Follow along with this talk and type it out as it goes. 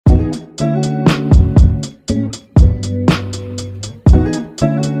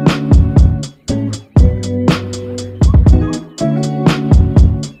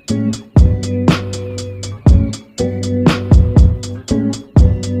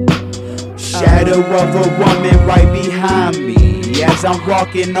Shadow of a woman right behind me. As I'm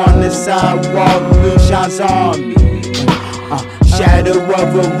walking on the sidewalk, blue shines on me. Shadow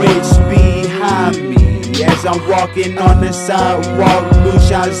of a witch behind me. As I'm walking on the sidewalk, blue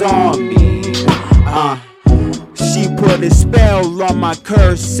shines on me. She put a spell on my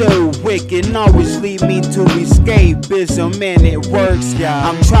curse, so wicked, always lead me to escapism, and it works.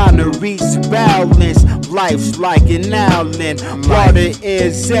 I'm trying to reach balance. Life's like an island. Water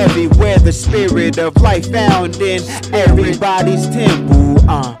is everywhere, the spirit of life found in everybody's temple.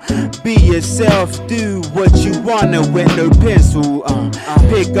 Be yourself, do what you wanna with no pencil.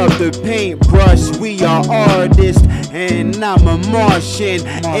 Pick up the paintbrush, we are artists, and I'm a Martian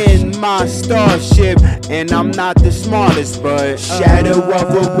in my starship, and I'm not the smartest, but shadow of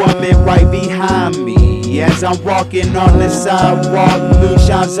a woman right behind me. As I'm walking on the sidewalk, blue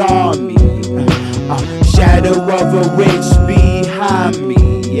shines on me. Shadow of a witch behind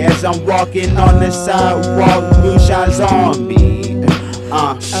me. As I'm walking on the sidewalk, blue shines on me.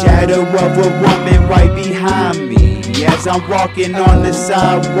 Shadow of a woman right behind me. As I'm walking on the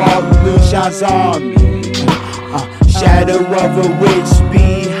sidewalk, blue shines on me. Shadow of a witch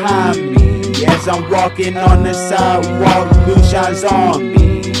behind me. As I'm walking on the sidewalk, blue shines on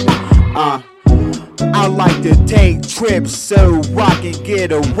me. I like to take trips so I can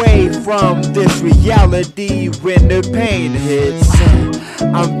get away from this reality when the pain hits.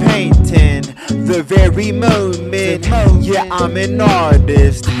 I'm painting the very moment. Yeah, I'm an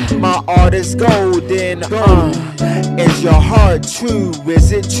artist. My art is golden. Is your heart true?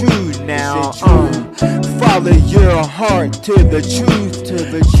 Is it true now? Follow your heart to the truth.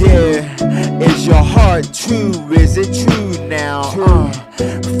 Yeah, is your heart true? Is it true now?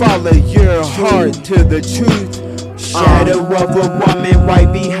 Follow your heart to the truth. Shadow of a woman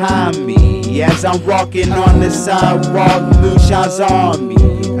right behind me. As I'm walking on the sidewalk, blue shines on me.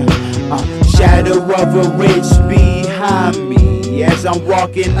 Shadow of a witch behind me. As I'm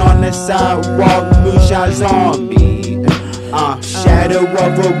walking on the sidewalk, blue shines on me. Shadow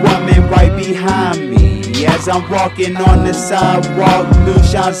of a woman right behind me. As I'm walking on the sidewalk, blue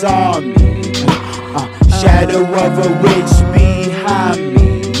shines on me. Shadow of a witch behind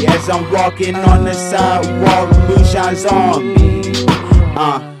me. As I'm walking on the sidewalk, blue shines on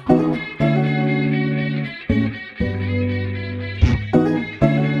me.